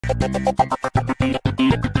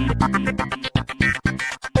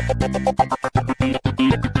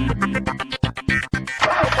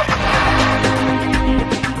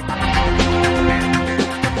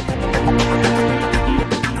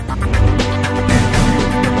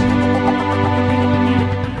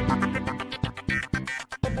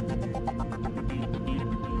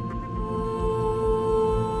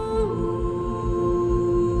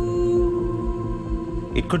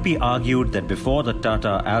It could be argued that before the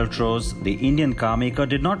Tata Altroz, the Indian carmaker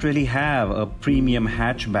did not really have a premium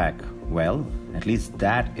hatchback. Well, at least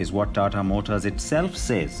that is what Tata Motors itself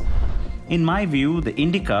says. In my view, the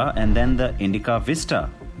Indica and then the Indica Vista,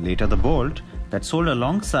 later the Bolt, that sold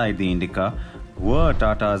alongside the Indica, were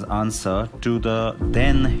Tata's answer to the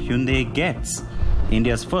then Hyundai Getz,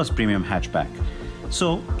 India's first premium hatchback.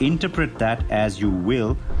 So interpret that as you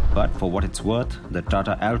will, but for what it's worth, the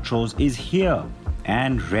Tata Altroz is here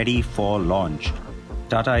and ready for launch.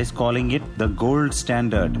 Tata is calling it the gold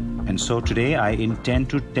standard, and so today I intend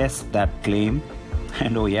to test that claim.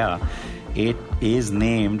 And oh yeah, it is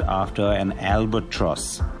named after an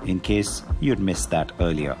albatross, in case you'd missed that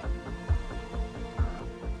earlier.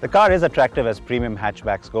 The car is attractive as premium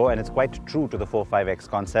hatchbacks go, and it's quite true to the 45X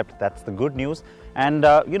concept. That's the good news. And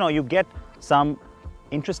you get some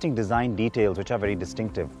interesting design details which are very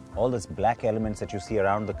distinctive. All these black elements that you see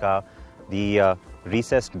around the car, the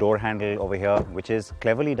recessed door handle over here, which is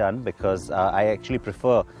cleverly done because I actually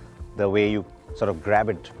prefer the way you sort of grab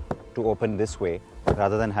it to open this way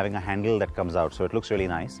rather than having a handle that comes out, so it looks really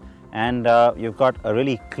nice. And you've got a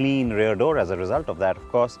really clean rear door as a result of that, of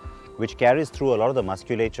course, which carries through a lot of the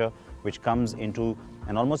musculature, which comes into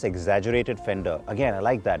an almost exaggerated fender. Again, I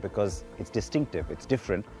like that because it's distinctive, it's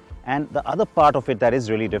different. And the other part of it that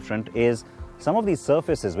is really different is some of these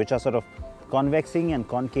surfaces which are sort of convexing and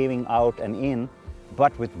concaving out and in,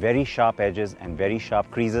 but with very sharp edges and very sharp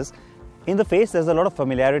creases. In the face, there's a lot of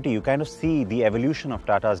familiarity. You kind of see the evolution of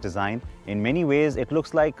Tata's design. In many ways, it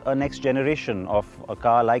looks like a next generation of a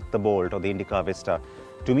car like the Bolt or the Indica Vista.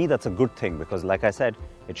 To me, that's a good thing because, like I said,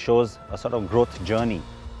 it shows a sort of growth journey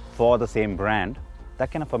for the same brand.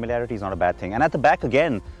 That kind of familiarity is not a bad thing. And at the back,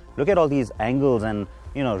 again, look at all these angles and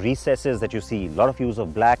recesses that you see. A lot of use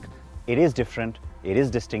of black. It is different. It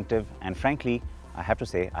is distinctive, and frankly, I have to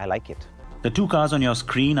say, I like it. The two cars on your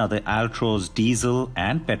screen are the Altroz diesel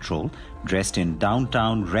and petrol, dressed in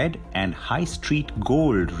downtown red and high street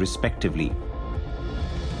gold respectively.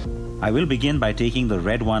 I will begin by taking the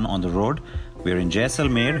red one on the road. We're in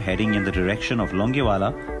Jaisalmer, heading in the direction of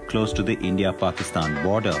Longewala, close to the India-Pakistan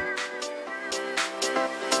border.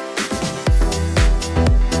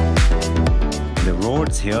 The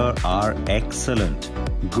roads here are excellent.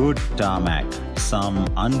 Good tarmac, some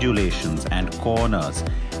undulations and corners,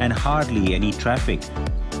 and hardly any traffic.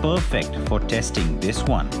 Perfect for testing this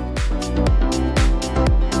one.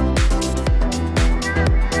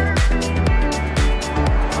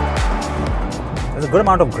 There's a good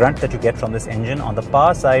amount of grunt that you get from this engine. On the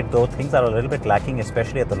power side, though, things are a little bit lacking,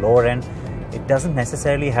 especially at the lower end. It doesn't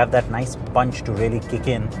necessarily have that nice punch to really kick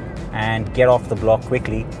in and get off the block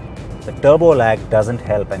quickly. The turbo lag doesn't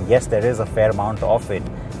help, and yes, there is a fair amount of it.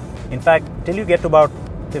 In fact, till you get to about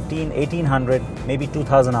 1800, maybe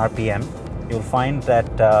 2000 RPM, you'll find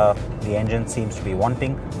that the engine seems to be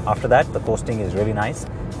wanting. After that, the coasting is really nice.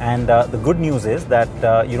 And the good news is that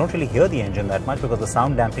you don't really hear the engine that much because the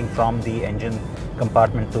sound damping from the engine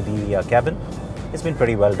compartment to the cabin has been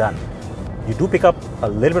pretty well done. You do pick up a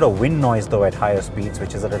little bit of wind noise though at higher speeds,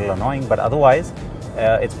 which is a little annoying, but otherwise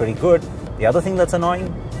it's pretty good. The other thing that's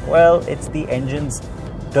annoying, well, it's the engine's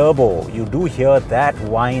turbo. You do hear that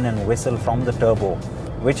whine and whistle from the turbo,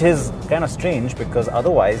 which is kind of strange because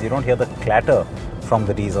otherwise you don't hear the clatter from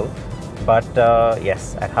the diesel. But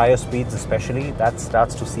yes, at higher speeds especially, that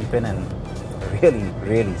starts to seep in and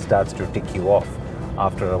really starts to tick you off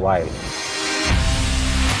after a while.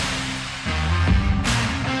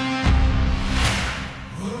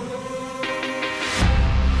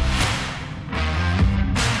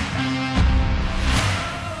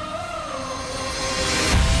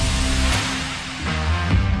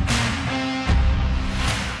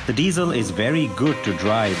 The diesel is very good to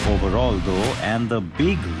drive overall though, and the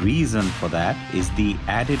big reason for that is the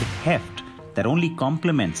added heft that only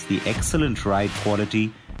complements the excellent ride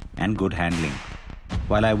quality and good handling.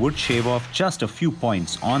 While I would shave off just a few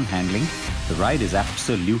points on handling, the ride is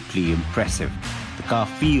absolutely impressive. The car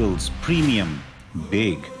feels premium,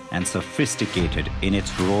 big and sophisticated in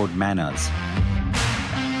its road manners.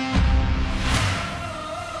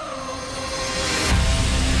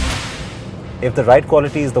 If the ride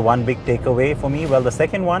quality is the one big takeaway for me, well, the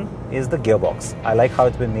second one is the gearbox. I like how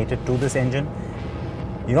it's been mated to this engine.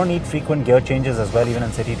 You don't need frequent gear changes as well, even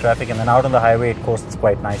in city traffic, and then out on the highway it coasts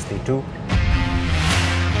quite nicely too.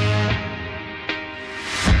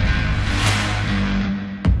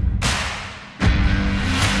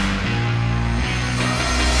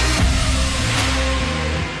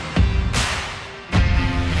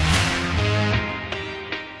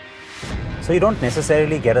 So you don't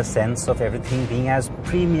necessarily get a sense of everything being as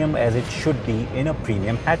premium as it should be in a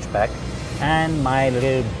premium hatchback. And my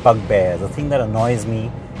little bugbear, the thing that annoys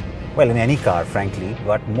me, well, in any car frankly,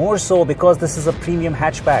 but more so because this is a premium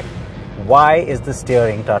hatchback. Why is the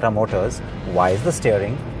steering, Tata Motors, why is the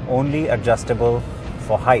steering only adjustable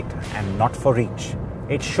for height and not for reach?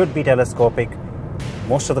 It should be telescopic.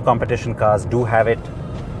 Most of the competition cars do have it.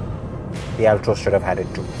 The Altroz should have had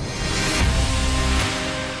it too.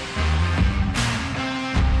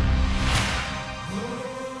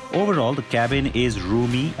 Overall, the cabin is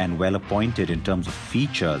roomy and well appointed in terms of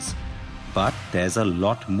features, but there's a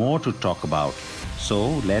lot more to talk about. So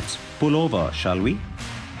let's pull over, shall we?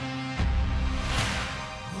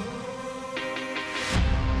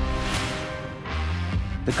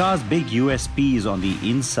 The car's big USPs on the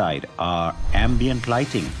inside are ambient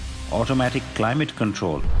lighting, automatic climate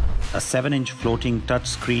control, a 7-inch floating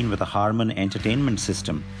touchscreen with a Harman entertainment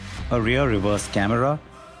system, a rear reverse camera,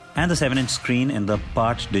 and the 7-inch screen in the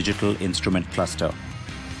part digital instrument cluster.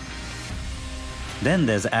 Then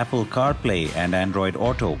there's Apple CarPlay and Android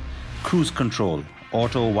Auto, cruise control,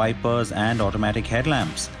 auto wipers and automatic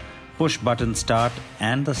headlamps, push button start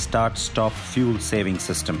and the start-stop fuel saving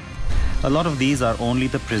system. A lot of these are only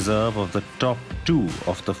the preserve of the top 2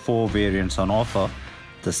 of the 4 variants on offer.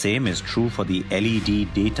 The same is true for the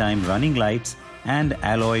LED daytime running lights and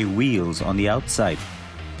alloy wheels on the outside.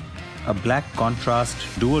 A black contrast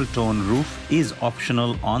dual tone roof is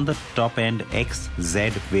optional on the top-end XZ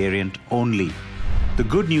variant only. The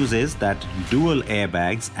good news is that dual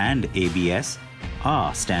airbags and ABS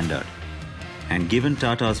are standard. And given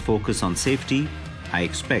Tata's focus on safety, I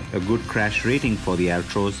expect a good crash rating for the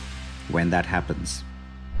Altroz when that happens.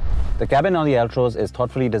 The cabin on the Altroz is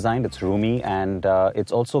thoughtfully designed, it's roomy, and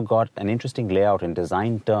it's also got an interesting layout in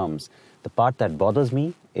design terms. The part that bothers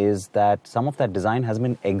me is that some of that design has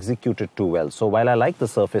been executed too well. So while I like the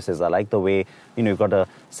surfaces, I like the way, you've got a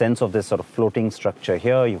sense of this sort of floating structure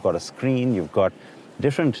here, you've got a screen, you've got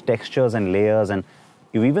different textures and layers, and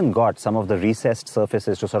you've even got some of the recessed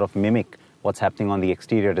surfaces to sort of mimic what's happening on the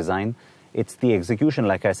exterior design. It's the execution,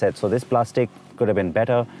 like I said. So this plastic could have been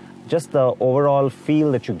better. Just the overall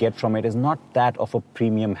feel that you get from it is not that of a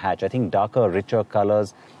premium hatch. I think darker, richer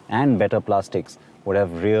colors and better plastics would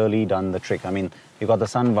have really done the trick. I mean, you've got the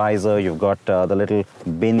sun visor, you've got the little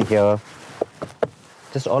bin here.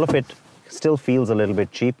 Just all of it still feels a little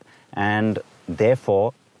bit cheap, and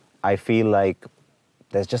therefore I feel like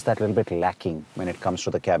there's just that little bit lacking when it comes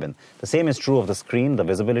to the cabin. The same is true of the screen. The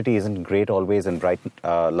visibility isn't great always in bright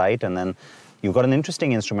light, and then you've got an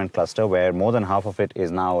interesting instrument cluster where more than half of it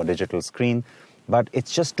is now a digital screen, but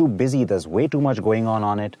it's just too busy. There's way too much going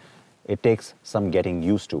on it. It takes some getting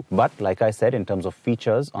used to. But like I said, in terms of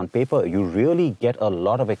features, on paper, you really get a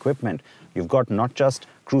lot of equipment. You've got not just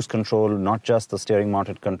cruise control, not just the steering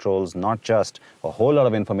mounted controls, not just a whole lot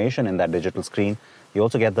of information in that digital screen. You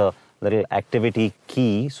also get the little activity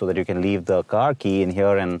key so that you can leave the car key in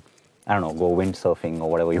here and, I don't know, go windsurfing or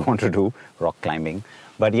whatever you want to do, rock climbing.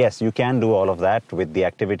 But yes, you can do all of that with the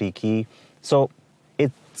activity key. So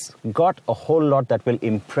it's got a whole lot that will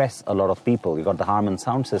impress a lot of people. You got the Harman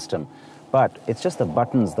sound system, but it's just the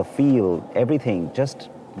buttons, the feel, everything just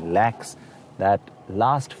lacks that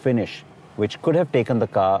last finish, which could have taken the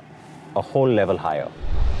car a whole level higher.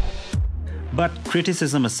 But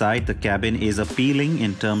criticism aside, the cabin is appealing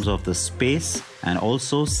in terms of the space and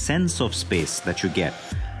also sense of space that you get.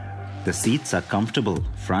 The seats are comfortable,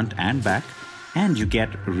 front and back, and you get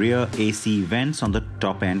rear AC vents on the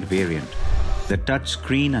top-end variant. The touch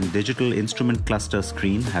screen and digital instrument cluster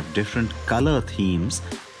screen have different color themes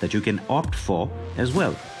that you can opt for as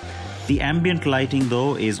well. The ambient lighting,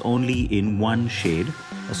 though, is only in one shade,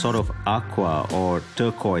 a sort of aqua or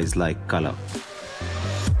turquoise-like color.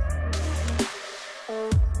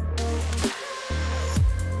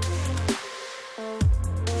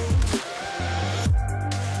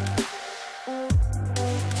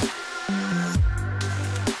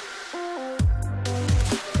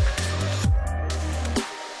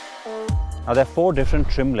 Now, there are 4 different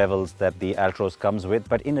trim levels that the Altroz comes with,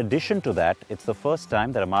 but in addition to that, it's the first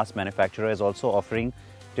time that a mass manufacturer is also offering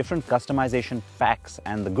different customization packs.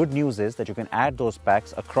 And the good news is that you can add those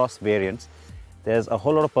packs across variants. There's a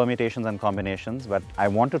whole lot of permutations and combinations, but I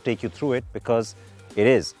want to take you through it because it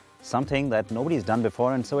is something that nobody's done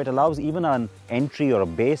before, and so it allows even an entry or a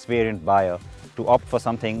base variant buyer to opt for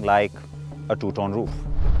something like a two-tone roof.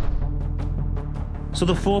 So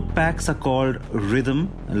the 4 packs are called Rhythm,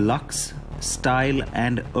 Luxe, Style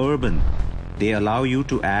and Urban. They allow you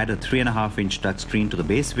to add a 3.5-inch touchscreen to the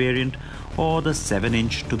base variant or the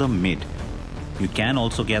 7-inch to the mid. You can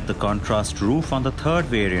also get the contrast roof on the 3rd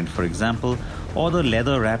variant, for example, or the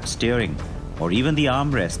leather-wrapped steering, or even the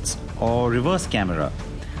armrests or reverse camera.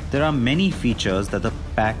 There are many features that the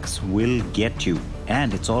packs will get you,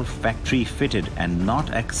 and it's all factory fitted and not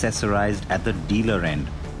accessorized at the dealer end.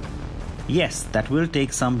 Yes, that will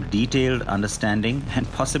take some detailed understanding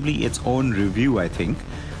and possibly its own review, I think,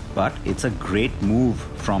 but it's a great move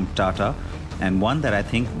from Tata and one that I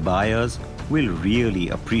think buyers will really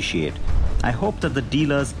appreciate. I hope that the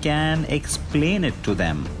dealers can explain it to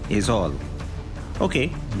them, is all.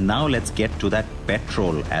 Okay, now let's get to that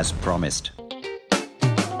petrol as promised.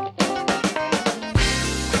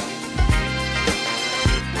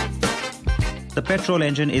 The petrol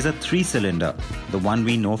engine is a 3-cylinder, the one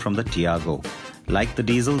we know from the Tiago. Like the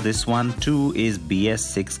diesel, this one too is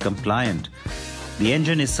BS6 compliant. The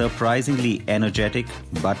engine is surprisingly energetic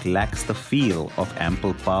but lacks the feel of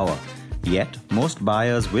ample power. Yet, most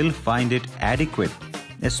buyers will find it adequate,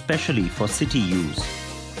 especially for city use.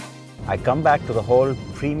 I come back to the whole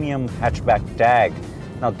premium hatchback tag.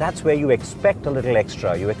 Now that's where you expect a little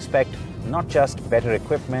extra. You expect not just better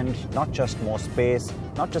equipment, not just more space,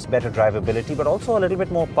 not just better drivability, but also a little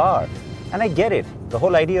bit more power. And I get it. The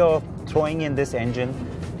whole idea of throwing in this engine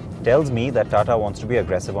tells me that Tata wants to be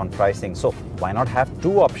aggressive on pricing. So why not have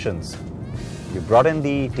 2 options? You brought in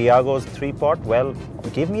the Tiago's 3-pot, well,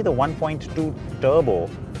 give me the 1.2 turbo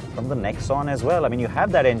from the Nexon as well. I mean, you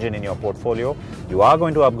have that engine in your portfolio. You are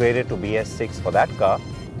going to upgrade it to BS6 for that car.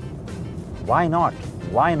 Why not?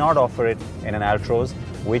 Why not offer it in an Altroz,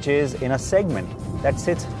 which is in a segment that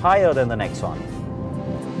sits higher than the Nexon?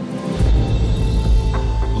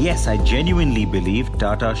 Yes, I genuinely believe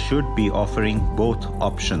Tata should be offering both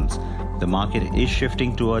options. The market is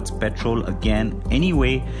shifting towards petrol again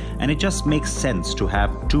anyway, and it just makes sense to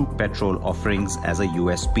have 2 petrol offerings as a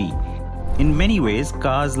USP. In many ways,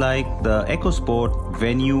 cars like the EcoSport,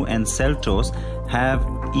 Venue and Seltos have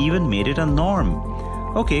even made it a norm.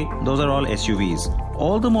 Okay, those are all SUVs.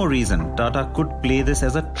 All the more reason Tata could play this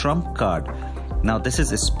as a trump card. Now this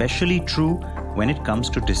is especially true when it comes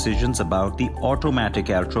to decisions about the automatic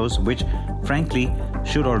Altroz, which frankly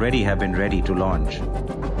should already have been ready to launch.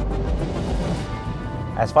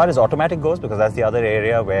 As far as automatic goes, because that's the other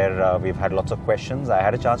area where we've had lots of questions, I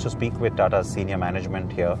had a chance to speak with Tata's senior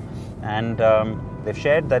management here, and they've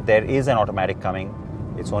shared that there is an automatic coming.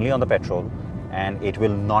 It's only on the petrol, and it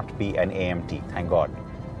will not be an AMT, thank God.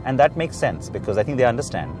 And that makes sense, because I think they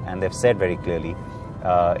understand, and they've said very clearly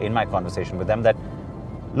in my conversation with them that,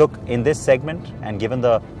 look, in this segment, and given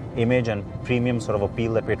the image and premium sort of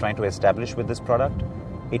appeal that we're trying to establish with this product,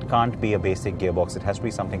 it can't be a basic gearbox. It has to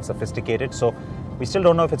be something sophisticated. So we still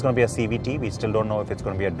don't know if it's going to be a CVT. We still don't know if it's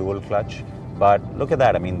going to be a dual clutch. But look at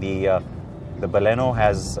that. I mean, the Baleno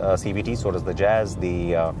has a CVT, so does the Jazz.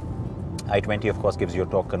 The i20, of course, gives you a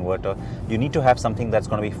torque converter. You need to have something that's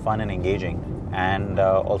going to be fun and engaging and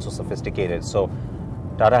also sophisticated. So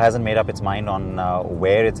Tata hasn't made up its mind on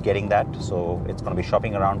where it's getting that. So it's going to be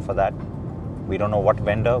shopping around for that. We don't know what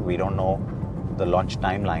vendor. We don't know the launch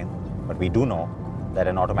timeline. But we do know that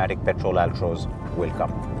an automatic petrol Altroz will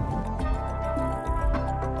come.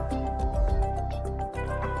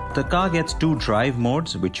 The car gets 2 drive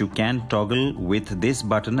modes, which you can toggle with this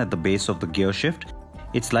button at the base of the gear shift.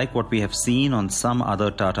 It's like what we have seen on some other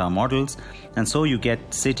Tata models, and so you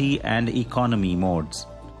get city and economy modes.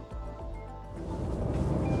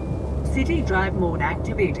 City drive mode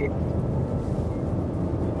activated.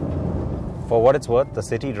 For what it's worth, the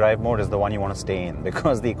city drive mode is the one you want to stay in,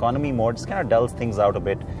 because the economy mode just kind of dulls things out a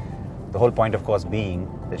bit. The whole point, of course, being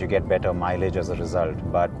that you get better mileage as a result.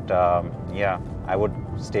 But yeah, I would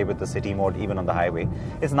stay with the city mode even on the highway.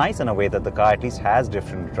 It's nice in a way that the car at least has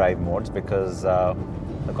different drive modes, because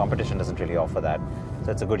the competition doesn't really offer that.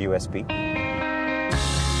 So it's a good USP.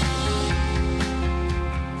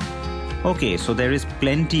 Okay, so there is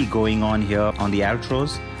plenty going on here on the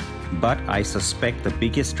Altroz. But I suspect the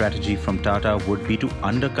biggest strategy from Tata would be to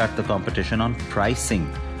undercut the competition on pricing.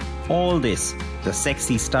 All this, the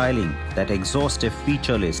sexy styling, that exhaustive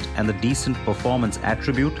feature list and the decent performance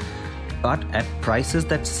attribute, but at prices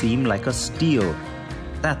that seem like a steal.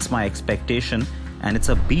 That's my expectation, and it's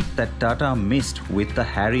a beat that Tata missed with the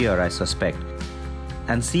Harrier, I suspect.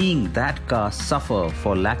 And seeing that car suffer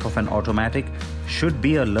for lack of an automatic should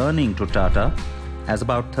be a learning to Tata. as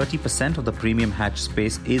about 30% of the premium hatch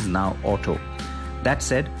space is now auto. That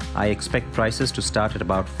said, I expect prices to start at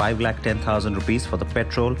about 5,10,000 rupees for the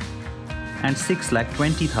petrol and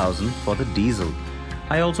 6,20,000 for the diesel.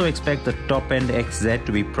 I also expect the top-end XZ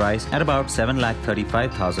to be priced at about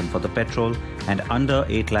 7,35,000 for the petrol and under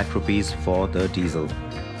 8 lakh rupees for the diesel.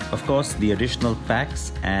 Of course, the additional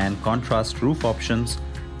packs and contrast roof options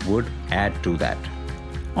would add to that.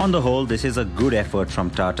 On the whole, this is a good effort from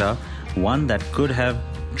Tata, one that could have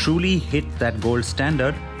truly hit that gold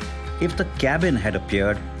standard if the cabin had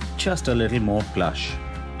appeared just a little more plush.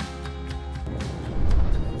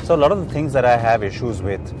 So a lot of the things that I have issues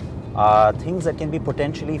with are things that can be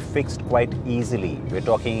potentially fixed quite easily. We're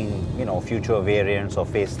talking, future variants or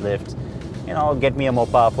facelifts, get me a more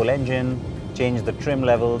powerful engine, change the trim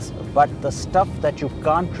levels, but the stuff that you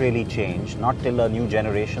can't really change, not till a new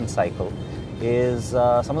generation cycle, is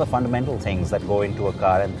some of the fundamental things that go into a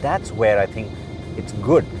car, and that's where I think it's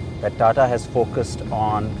good that Tata has focused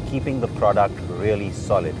on keeping the product really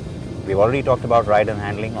solid. We've already talked about ride and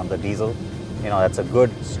handling on the diesel. That's a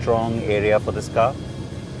good, strong area for this car.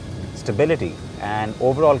 Stability and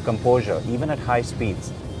overall composure, even at high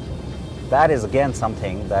speeds, that is again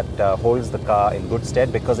something that holds the car in good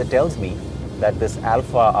stead, because it tells me that this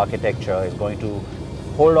Alpha architecture is going to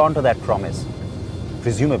hold on to that promise,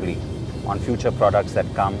 presumably on future products that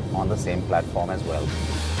come on the same platform as well.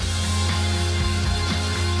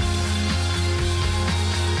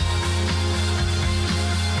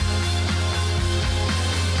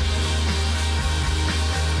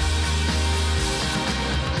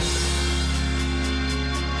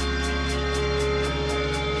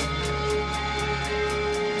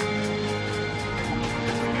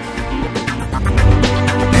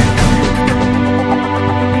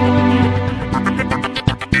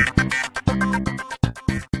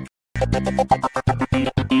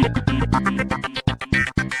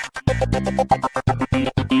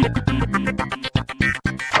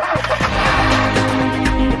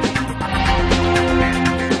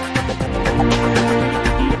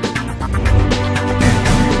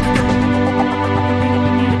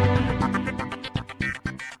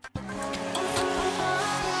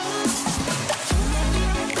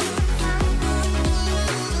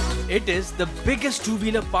 It is the biggest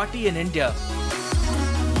two-wheeler party in India.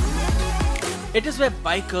 It is where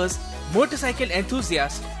bikers, motorcycle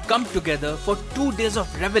enthusiasts come together for 2 days of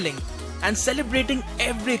reveling and celebrating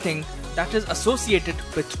everything that is associated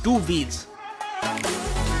with two wheels.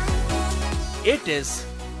 It is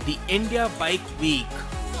the India Bike Week.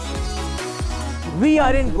 We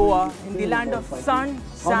are in Goa, in the land of sun,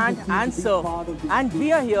 sand and surf, and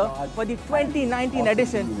we are here for the 2019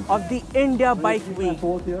 edition of the India Bike Week.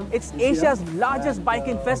 It's Asia's largest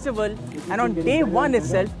biking festival, and on day one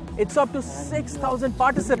itself, it's up to 6,000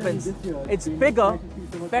 participants. It's bigger,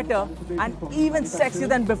 better and even sexier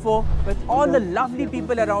than before, with all the lovely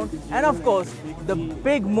people around and of course the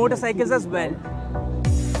big motorcycles as well.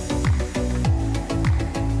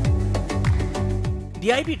 The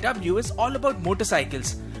IBW is all about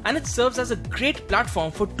motorcycles, and it serves as a great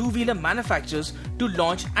platform for two-wheeler manufacturers to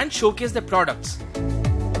launch and showcase their products.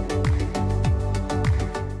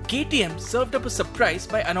 KTM served up a surprise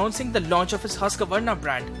by announcing the launch of its Husqvarna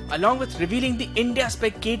brand, along with revealing the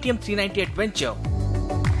India-spec KTM 390 Adventure.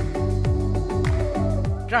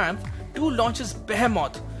 Triumph too launches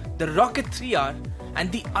Behemoth, the Rocket 3R,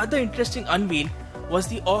 and the other interesting unveil was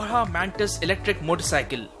the Aura Mantis electric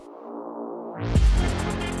motorcycle.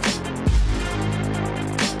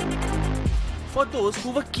 For those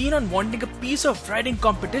who were keen on wanting a piece of riding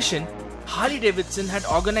competition, Harley-Davidson had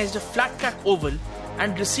organized a flat track oval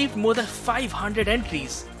and received more than 500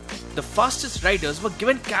 entries. The fastest riders were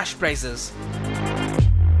given cash prizes.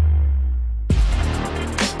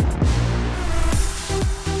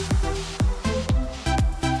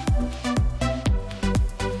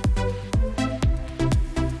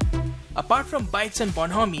 Apart from bites and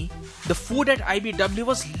bonhomie, the food at IBW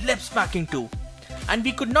was lip-smacking too, and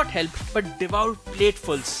we could not help but devour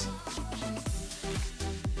platefuls.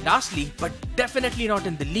 Lastly, but definitely not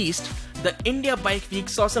in the least, the India Bike Week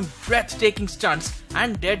saw some breathtaking stunts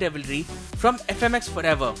and daredevilry from FMX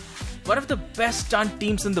Forever, one of the best stunt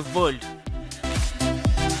teams in the world.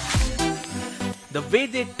 The way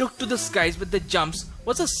they took to the skies with the jumps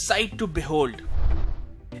was a sight to behold.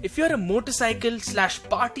 If you're a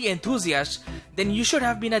motorcycle/party enthusiast, then you should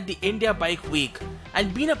have been at the India Bike Week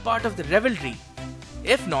and been a part of the revelry.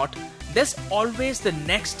 If not, there's always the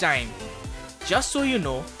next time. Just so you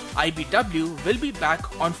know, IBW will be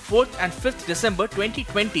back on 4th and 5th December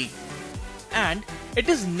 2020. And it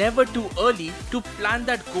is never too early to plan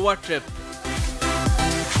that Goa trip.